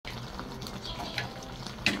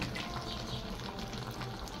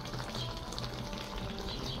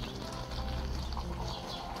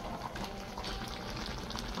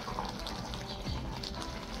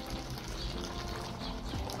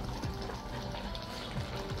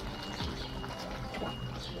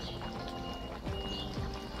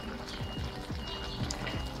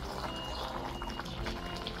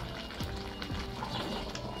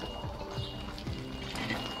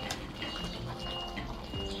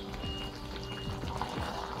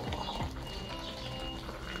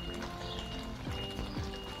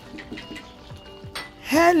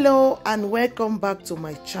Hello and welcome back to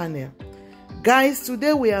my channel. Guys,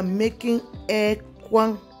 today we are making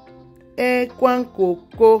EKWANG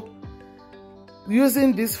cocoa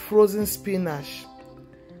using this frozen spinach.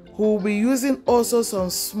 We'll be using also some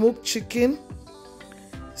smoked chicken,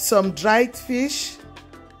 some dried fish,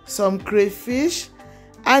 some crayfish,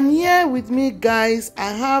 and here with me guys I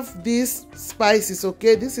have these spices.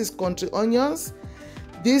 Okay, this is country onions,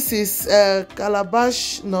 this is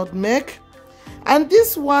calabash nutmeg, and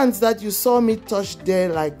these ones that you saw me touch there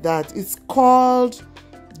like that, it's called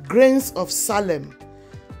grains of Salem.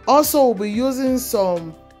 Also we'll be using some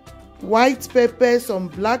white pepper, some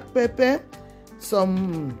black pepper,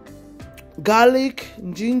 some garlic,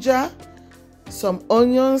 ginger, some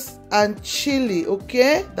onions and chili.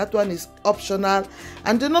 Okay, that one is optional,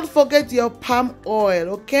 and do not forget your palm oil,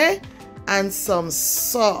 okay, and some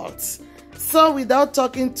salt. So without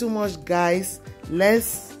talking too much guys,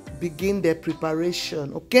 let's begin the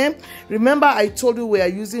preparation. Okay, remember I told you we are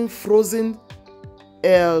using frozen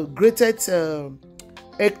grated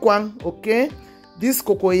EKWANG. Okay, this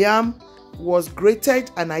cocoyam was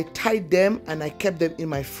grated and I tied them and I kept them in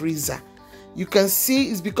my freezer. You can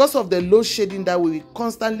see it's because of the load shedding that we were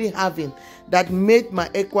constantly having that made my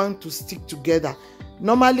EKWANG to stick together.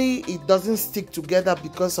 Normally it doesn't stick together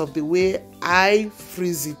because of the way I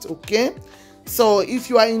freeze it. Okay, so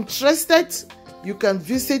if you are interested, you can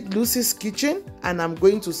visit Lucy's Kitchen and I'm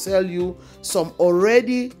going to sell you some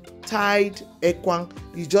already tied EKWANG.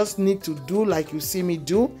 You just need to do like you see me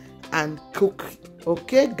do and cook.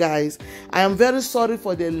 Okay guys, I am very sorry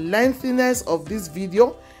for the lengthiness of this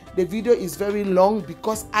video. The video is very long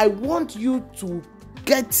because I want you to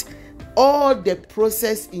get all the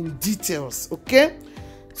process in details. Okay,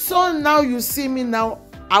 so now you see me now.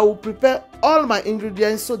 I will prepare all my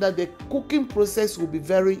ingredients so that the cooking process will be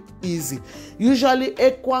very easy. Usually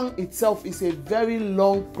EKWANG itself is a very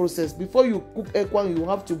long process. Before you cook EKWANG, you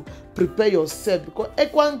have to prepare yourself because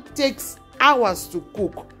EKWANG takes hours to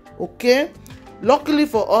cook. Okay, luckily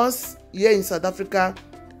for us here in South Africa,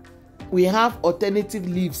 we have alternative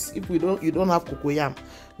leaves. If you don't have cocoyam,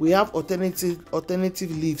 we have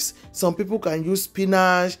alternative leaves. Some people can use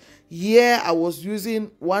spinach. Here I was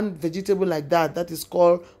using one vegetable like that is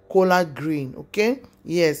called collard green. Okay,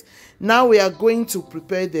 yes. Now we are going to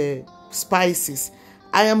prepare the spices.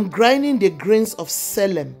 I am grinding the grains of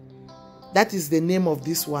Salem. That is the name of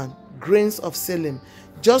this one, grains of Salem.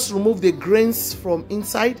 Just remove the grains from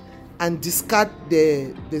inside and discard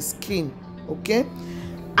the skin. Okay,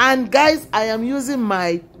 and guys, I am using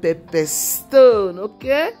my pepper stone.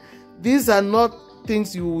 Okay, these are not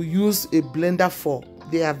things you will use a blender for.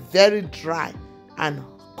 They are very dry and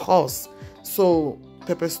coarse, so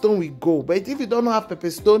pepper stone will go. But if you don't have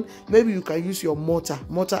pepper stone, maybe you can use your mortar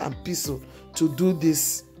and pestle to do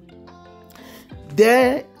this.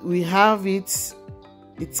 There we have it.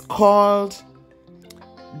 It's called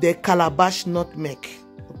the calabash nutmeg.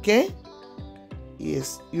 Okay,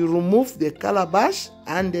 yes, you remove the calabash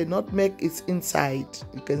and the nutmeg is inside.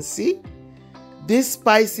 You can see these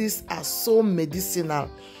spices are so medicinal.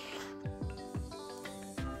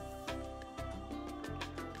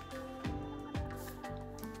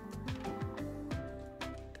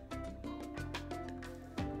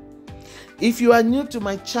 If you are new to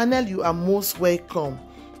my channel, you are most welcome.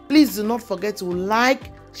 Please do not forget to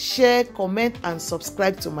like, share, comment and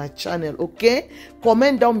subscribe to my channel. Okay,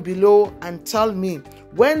 comment down below and tell me,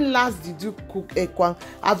 when last did you cook EKWANG?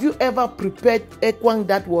 Have you ever prepared EKWANG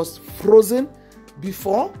that was frozen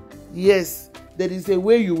before? Yes, there is a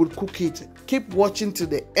way you will cook it. Keep watching to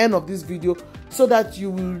the end of this video so that you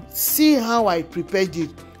will see how I prepared it.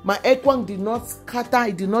 My EKWANG did not scatter,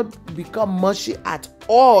 it did not become mushy at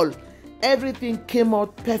all. Everything came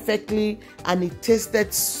out perfectly and it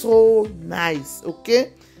tasted so nice.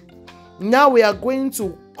 Okay, now we are going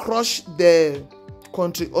to crush the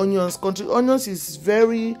country onions. Country onions is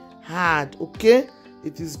very hard. Okay,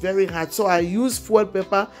 it is very hard, so I use fuel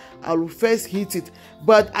pepper. I will first heat it,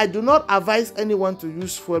 but I do not advise anyone to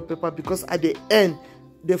use fuel pepper because at the end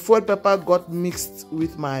the fuel pepper got mixed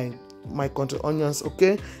with my country onions.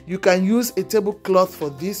 Okay, you can use a tablecloth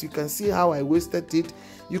for this. You can see how I wasted it.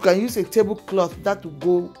 You can use a tablecloth, that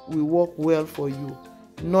will work well for you,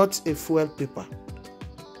 not a fuel paper.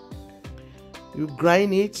 You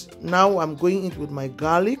grind it. Now I'm going in with my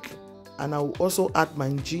garlic and I will also add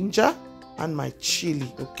my ginger and my chili.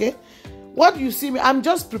 Okay, what you see me, I'm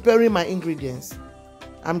just preparing my ingredients.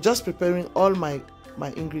 I'm just preparing all my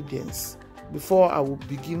ingredients before I will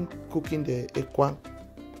begin cooking the EKWANG.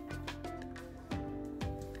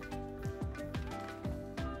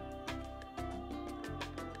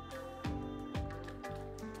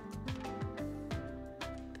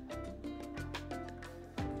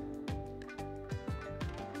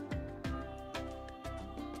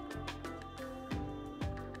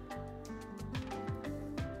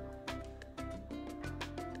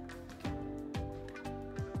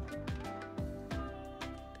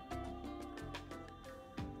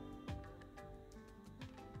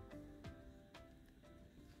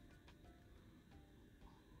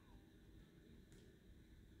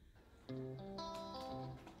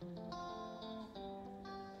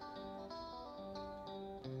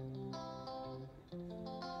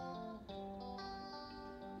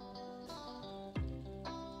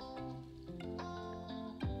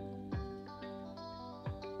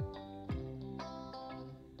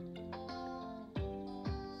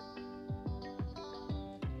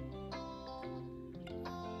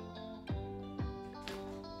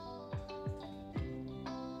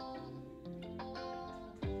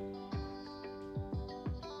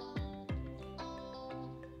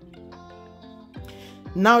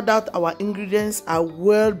 Now that our ingredients are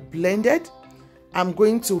well blended, I'm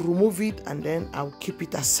going to remove it and then I'll keep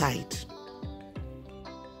it aside.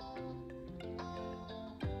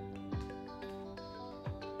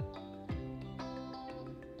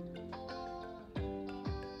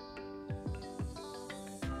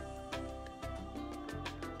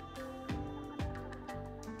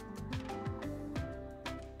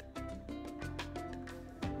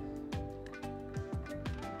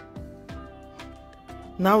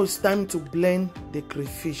 Now it's time to blend the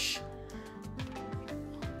crayfish.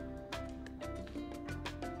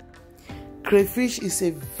 Crayfish is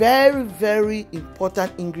a very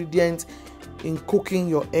important ingredient in cooking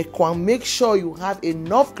your ekwang. Make sure you have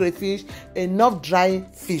enough crayfish, enough dry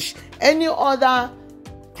fish. Any other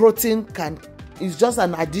protein is just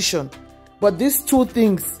an addition, but these two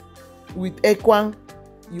things with ekwang,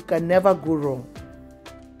 you can never go wrong.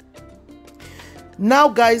 Now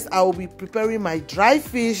guys, I will be preparing my dry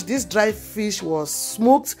fish. This dry fish was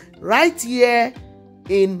smoked right here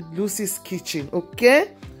in Lucy's kitchen.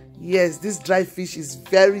 Okay, yes, this dry fish is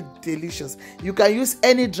very delicious. You can use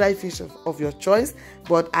any dry fish of your choice,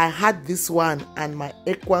 but I had this one and my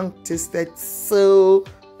ekwang tasted so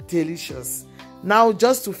delicious. Now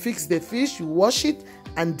just to fix the fish, you wash it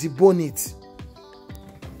and debone it.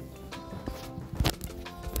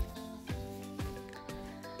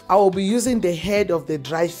 I will be using the head of the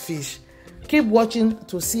dry fish. Keep watching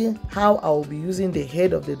to see how I will be using the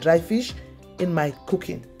head of the dry fish in my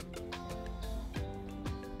cooking.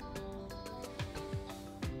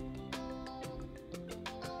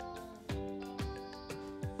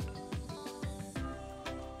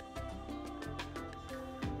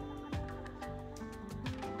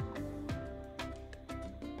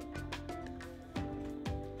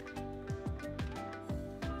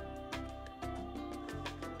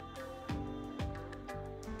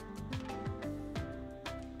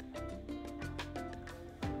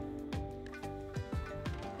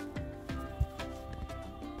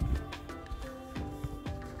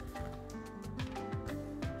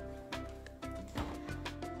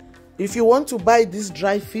 If you want to buy this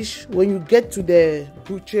dry fish, when you get to the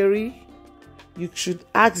butchery, you should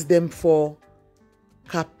ask them for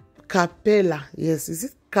capella. Yes, is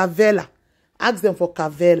it cavella? Ask them for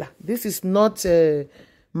cavella. This is not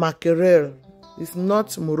mackerel. It's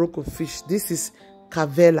not Morocco fish. This is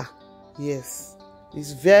cavella. Yes,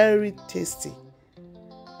 it's very tasty,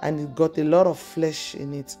 and it got a lot of flesh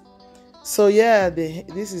in it. So yeah,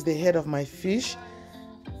 this is the head of my fish.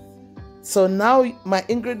 So now my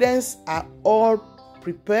ingredients are all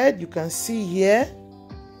prepared. You can see here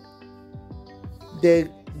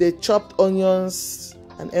the chopped onions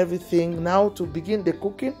and everything. Now to begin the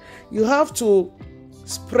cooking, you have to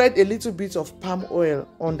spread a little bit of palm oil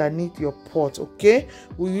underneath your pot. Okay,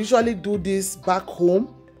 we usually do this back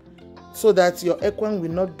home so that your ekwang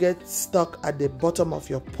will not get stuck at the bottom of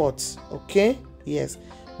your pot. Okay, yes,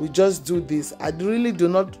 we just do this. I really do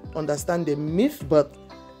not understand the myth, but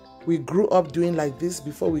we grew up doing like this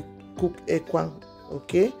before we cook ekwang.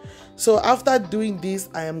 Okay, so after doing this,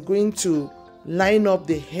 I am going to line up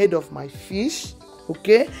the head of my fish.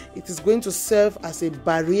 Okay, it is going to serve as a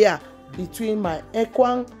barrier between my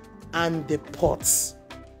ekwang and the pots.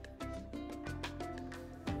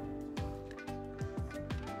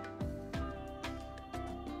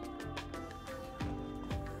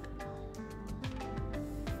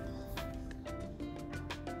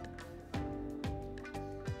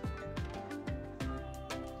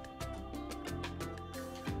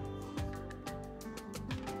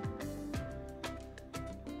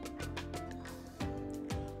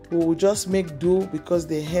 We will just make do because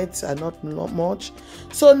the heads are not much.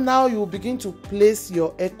 So now you will begin to place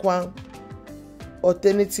your ekwang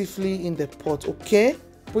alternatively in the pot. Okay,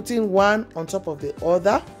 putting one on top of the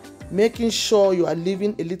other, making sure you are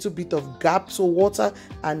leaving a little bit of gap so water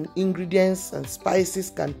and ingredients and spices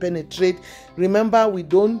can penetrate. Remember, we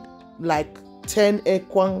don't like 10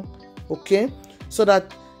 ekwang. Okay, so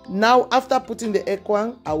that now after putting the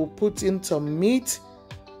ekwang, I will put in some meat,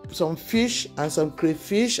 some fish and some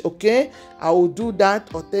crayfish. Okay, I will do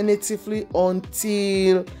that alternatively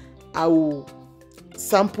until I will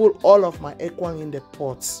sample all of my ekwang in the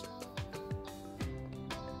pots.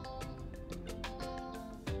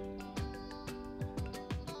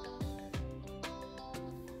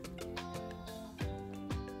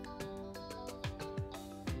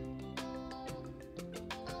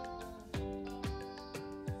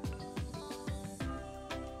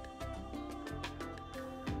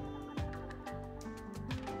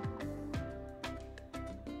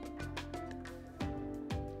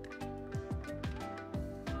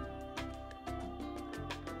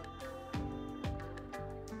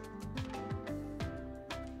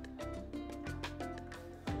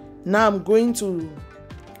 Now I'm going to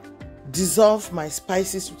dissolve my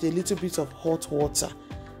spices with a little bit of hot water.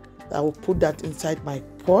 I will put that inside my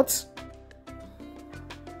pot.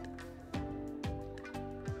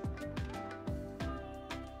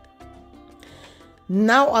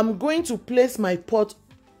 Now I'm going to place my pot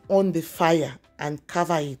on the fire and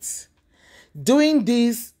cover it. Doing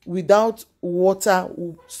this without water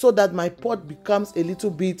so that my pot becomes a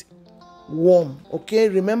little bit warm. Okay,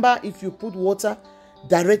 remember, if you put water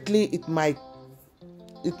directly, it might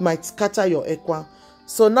scatter your ekwang.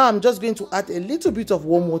 So now I'm just going to add a little bit of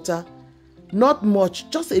warm water, not much,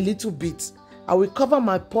 just a little bit. I will cover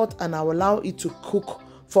my pot and I will allow it to cook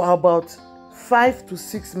for about 5 to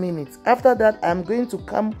 6 minutes. After that, I'm going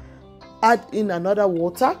to add in another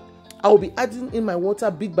water. I will be adding in my water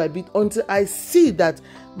bit by bit until I see that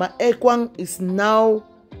my ekwang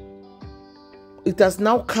it has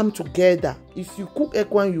now come together. If you cook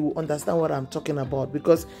ekwang, you will understand what I'm talking about,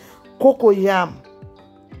 because cocoyam,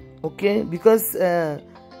 okay, because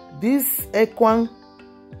this ekwang,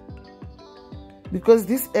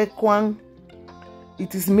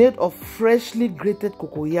 it is made of freshly grated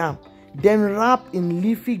cocoyam, then wrapped in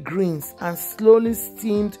leafy greens and slowly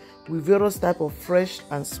steamed with various type of fresh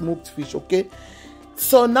and smoked fish. Okay,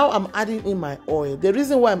 so now I'm adding in my oil. The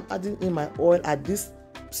reason why I'm adding in my oil at this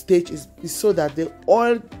stage is so that the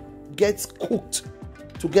oil gets cooked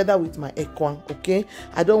together with my ekwang. Okay,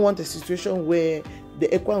 I don't want a situation where the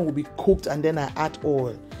ekwang will be cooked and then I add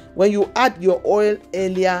oil. When you add your oil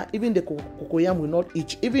earlier, even the cocoyam will not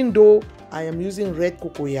itch, even though I am using red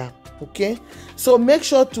cocoyam. Okay, so make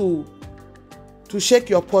sure to shake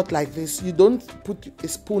your pot like this. You don't put a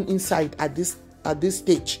spoon inside at this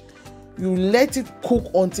stage. You let it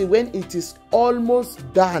cook until when it is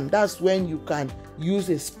almost done. That's when you can use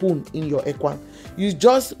a spoon in your ekwang. You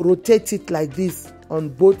just rotate it like this on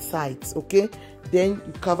both sides, okay? Then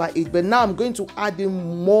you cover it. But now I'm going to add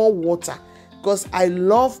in more water because I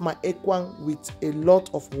love my ekwang with a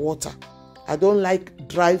lot of water. I don't like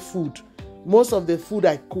dry food. Most of the food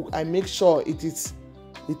I cook, I make sure it's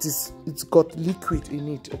got liquid in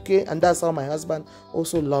it, okay? And that's how my husband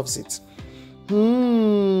also loves it.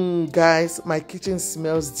 Guys, my kitchen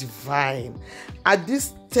smells divine. At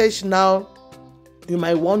this stage now, you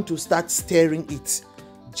might want to start stirring it.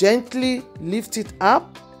 Gently lift it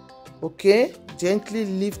up, okay? Gently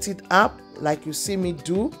lift it up like you see me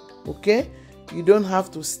do, okay? You don't have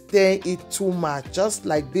to stir it too much. Just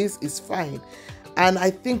like this is fine. And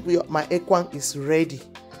I think my ekwang is ready.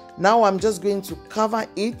 Now I'm just going to cover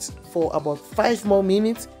it for about 5 more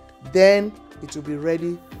minutes. Then it will be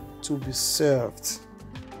ready to be served.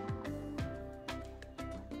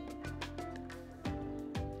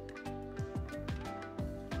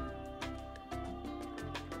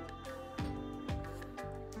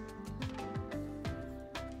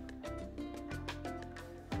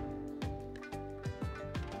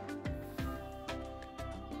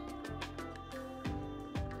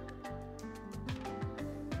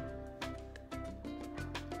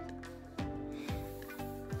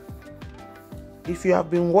 If you have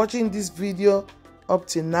been watching this video up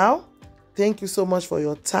to now, thank you so much for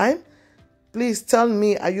your time. Please tell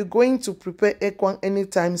me, are you going to prepare ekwang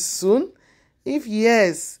anytime soon? If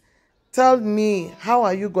yes, tell me, how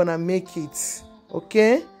are you gonna make it?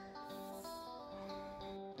 Okay?